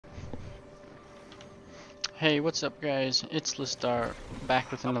Hey, what's up guys? It's Listar, back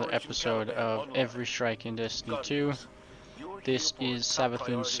with another episode of Every Strike in Destiny 2. This is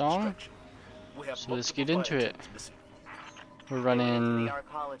Savathun's song, so let's get into it. We're running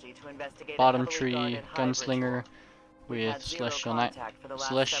Bottom Tree Gunslinger with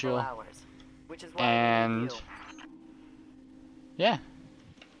Celestial, and yeah,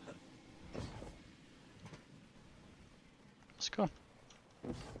 let's go.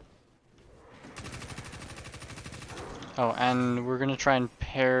 Oh, and we're gonna try and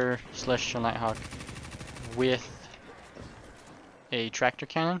pair Celestial Nighthawk with a tractor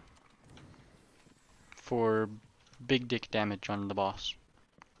cannon for big dick damage on the boss.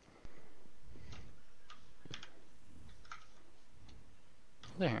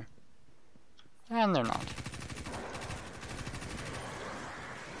 There. And they're not.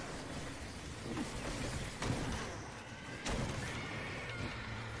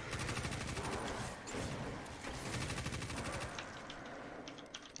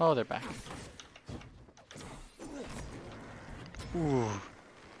 Oh, they're back. Ooh.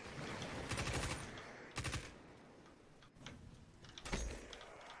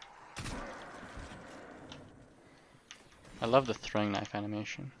 I love the throwing knife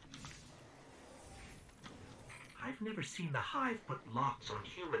animation. I've never seen the Hive put locks on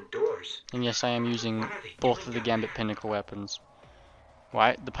human doors. And yes, I am using both of the Gambit Pinnacle weapons.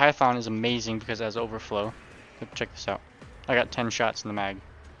 Why? The Python is amazing because it has overflow. Look, check this out. I got 10 shots in the mag.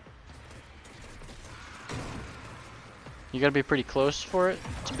 You gotta be pretty close for it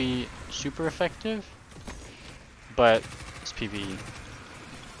to be super effective, but it's PvE.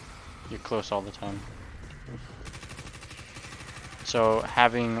 You're close all the time. So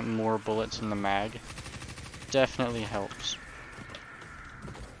having more bullets in the mag definitely helps.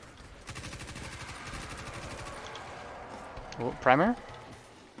 Oh, primer?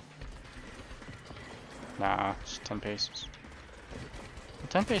 Nah, it's 10 paces.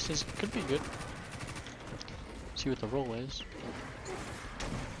 10 paces could be good. See what the roll is.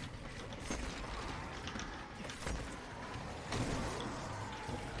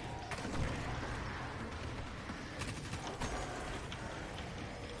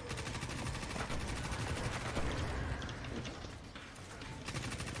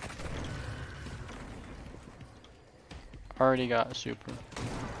 Already got a super.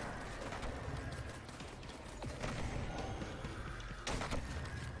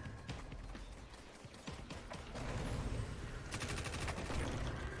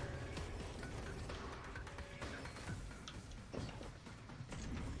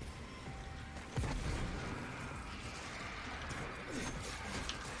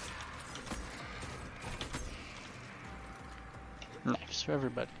 Nice for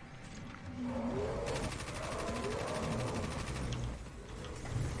everybody.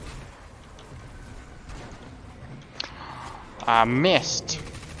 I missed.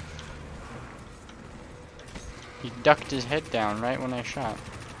 He ducked his head down right when I shot.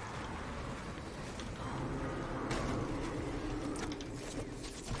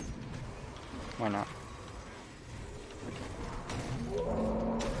 Why not?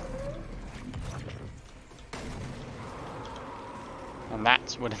 And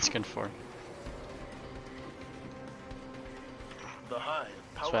that's what it's good for.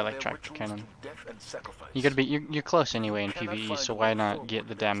 That's why I like tractor cannon. You gotta be you're close anyway in PvE, so why not get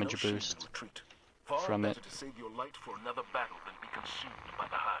the damage boost from it?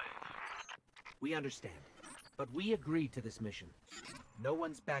 We understand, but we agreed to this mission. No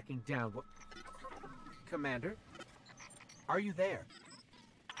one's backing down. Commander, are you there?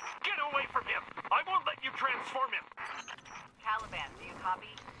 Get away from him! I won't let you transform him! Caliban, do you copy?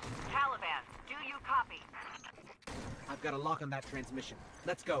 Caliban, do you copy? I've got a lock on that transmission.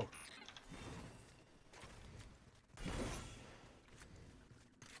 Let's go.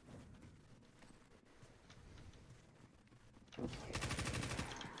 The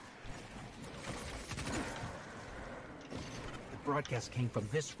broadcast came from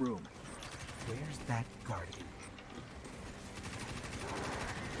this room. Where's that guardian?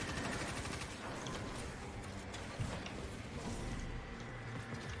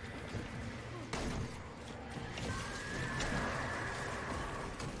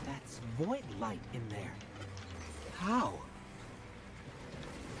 Void light in there. How?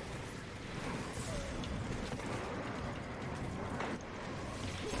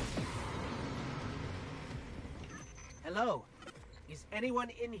 Hello? Is anyone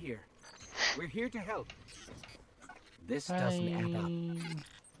in here? We're here to help. This doesn't add up.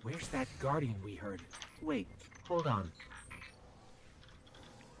 Where's that guardian we heard? Wait, hold on.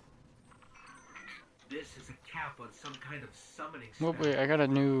 This is a cap on some kind of summoning Oh spell. wait, I got a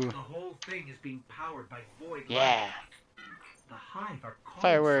new. The whole thing is being powered by void light. Yeah. The Hive are calling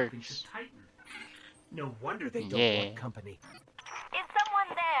Fireworks. something to Titan. No wonder they don't Yeah. want company. Is someone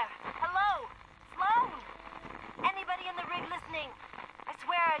there? Hello? Sloan? Anybody in the rig listening? I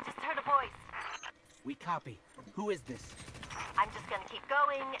swear I just heard a voice. We copy. Who is this? I'm just gonna keep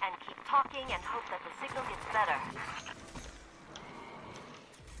going and keep talking and hope that the signal gets better.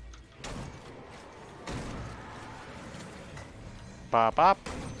 Bop bop.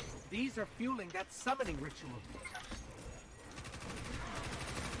 These are fueling that summoning ritual.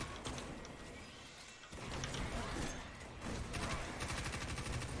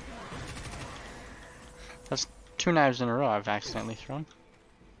 That's 2 knives in a row I've accidentally thrown.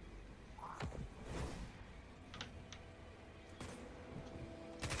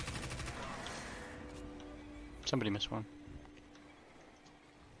 Somebody missed one.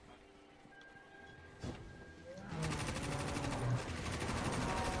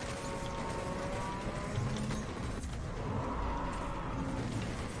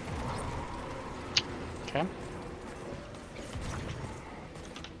 Okay.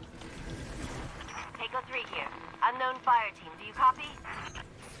 Takeo 3 here. Unknown fire team, do you copy?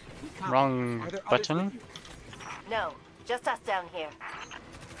 We copy. Wrong Are there others button. with you? No, just us down here.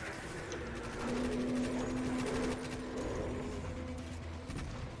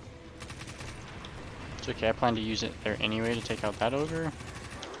 It's okay, I plan to use it there anyway to take out that ogre.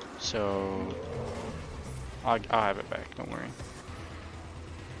 So I'll have it back, don't worry.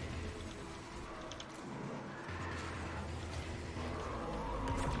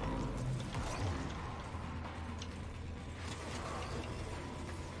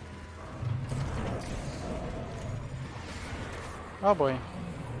 Oh boy.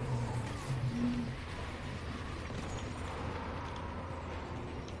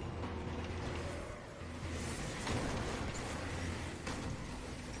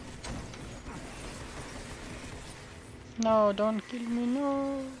 No, don't kill me,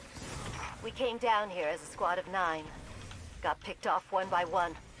 no. We came down here as a squad of 9. Got picked off one by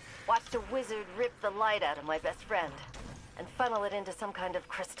one. Watched a wizard rip the light out of my best friend. And funnel it into some kind of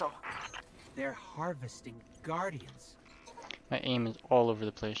crystal. They're harvesting guardians. My aim is all over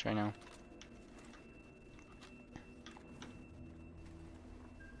the place right now.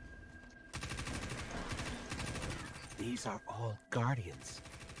 These are all guardians.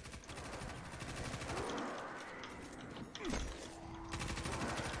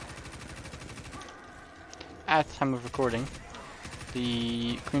 At the time of recording,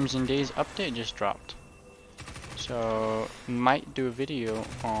 the Crimson Days update just dropped. So might do a video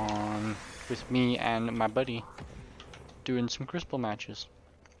on with me and my buddy doing some crystal matches.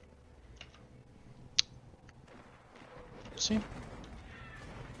 See?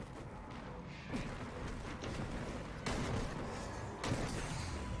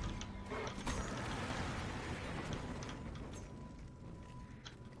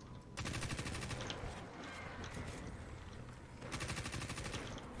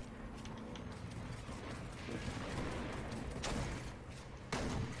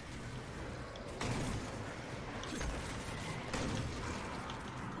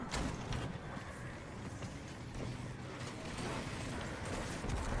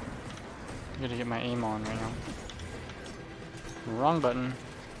 I gotta get my aim on right now. Wrong button.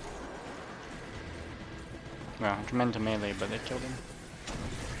 Well, I meant to melee, but they killed him.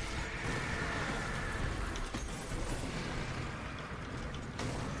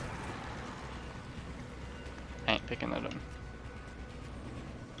 I ain't picking that up.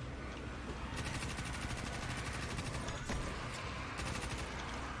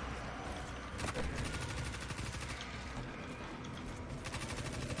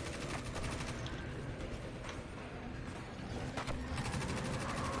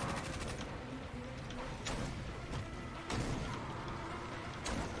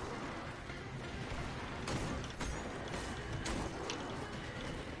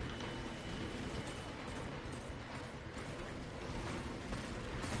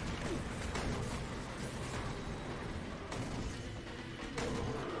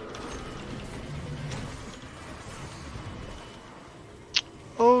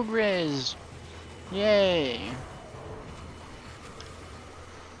 Ogres! Yay!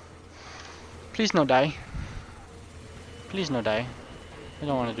 Please no die. Please no die. I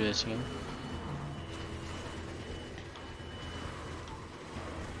don't want to do this again.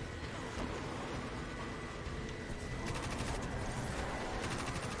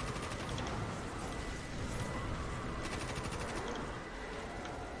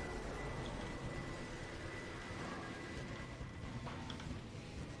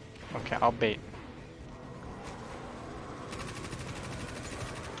 Okay, I'll bait.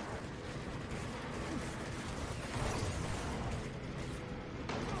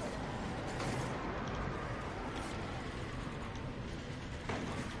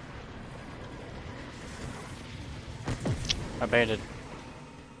 I baited.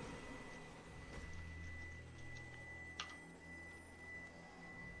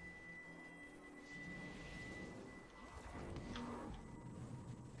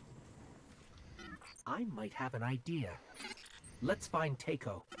 I might have an idea. Let's find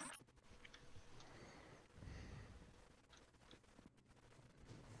Takeo.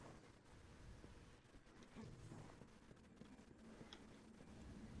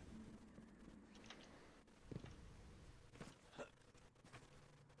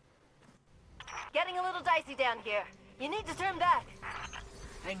 Getting a little dicey down here. You need to turn back.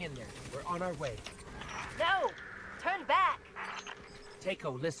 Hang in there. We're on our way. No! Turn back!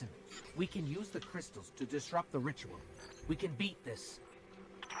 Takeo, listen. We can use the crystals to disrupt the ritual. We can beat this.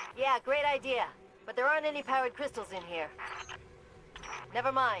 Yeah, great idea. But there aren't any powered crystals in here.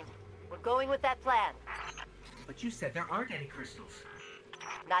 Never mind. We're going with that plan. But you said there aren't any crystals.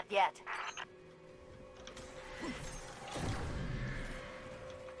 Not yet.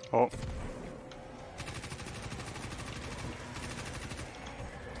 Oh.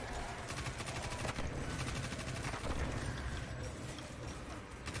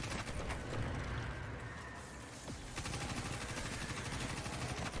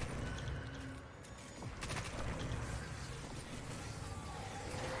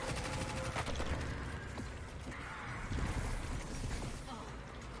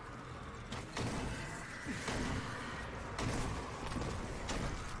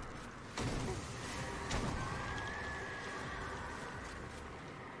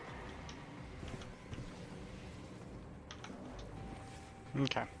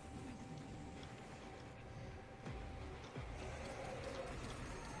 Okay.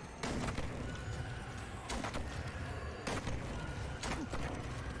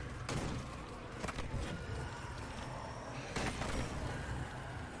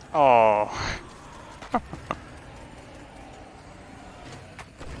 Oh.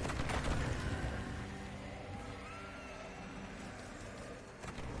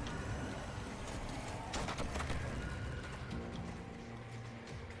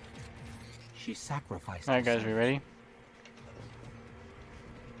 She sacrificed Alright guys, herself. we ready?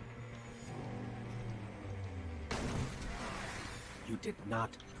 You did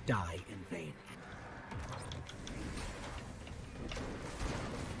not die in vain.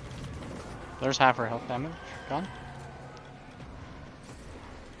 There's half her health damage gone.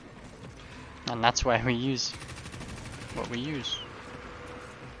 And that's why we use what we use.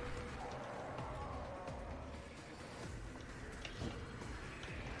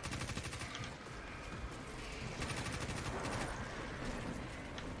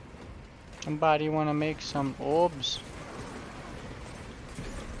 Somebody wanna make some orbs?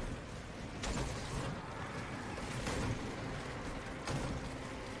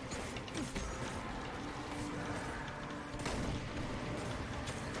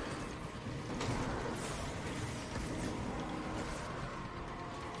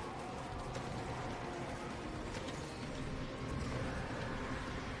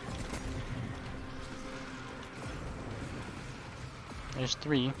 There's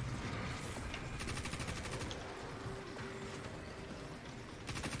 3.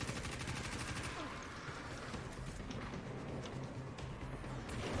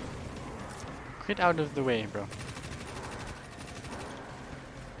 Get out of the way, bro.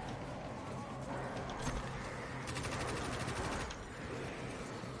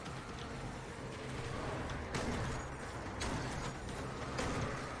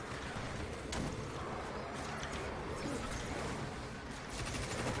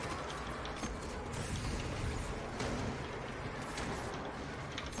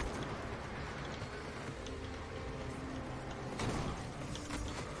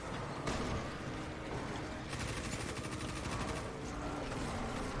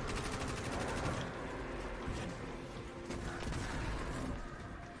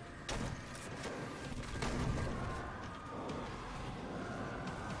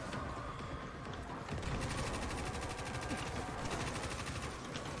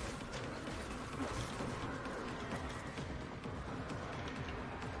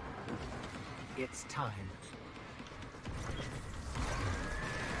 It's time.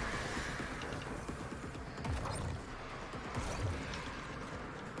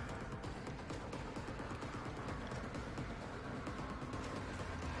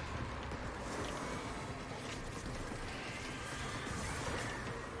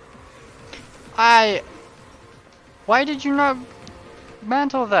 Why did you not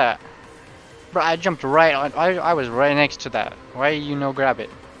mantle that? Bro, I jumped right on. I was right next to that. Why you no grab it?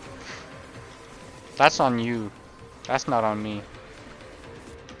 That's on you. That's not on me.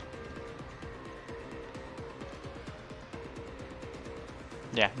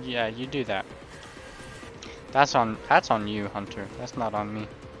 Yeah, you do that. That's on you, Hunter. That's not on me.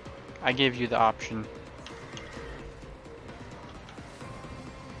 I gave you the option.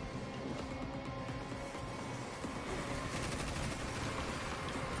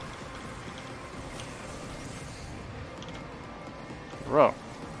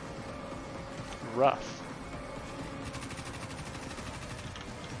 Rough.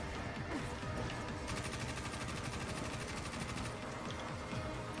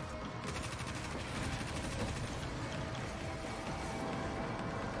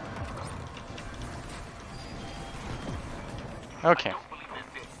 Okay.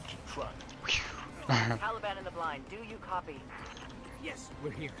 Taliban in the blind. Do you copy? Yes,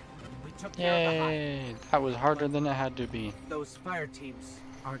 we're here. We took care of the hive. Yay! That was harder than it had to be. Those fire teams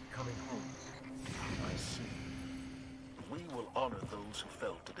aren't coming home. I see. We will honor those who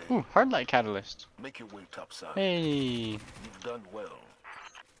fell today. Ooh, hard light catalyst. Make your way topside. Hey. You've done well.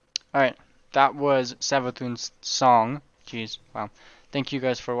 Alright, that was Savathun's song. Jeez, wow. Thank you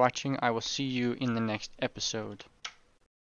guys for watching. I will see you in the next episode.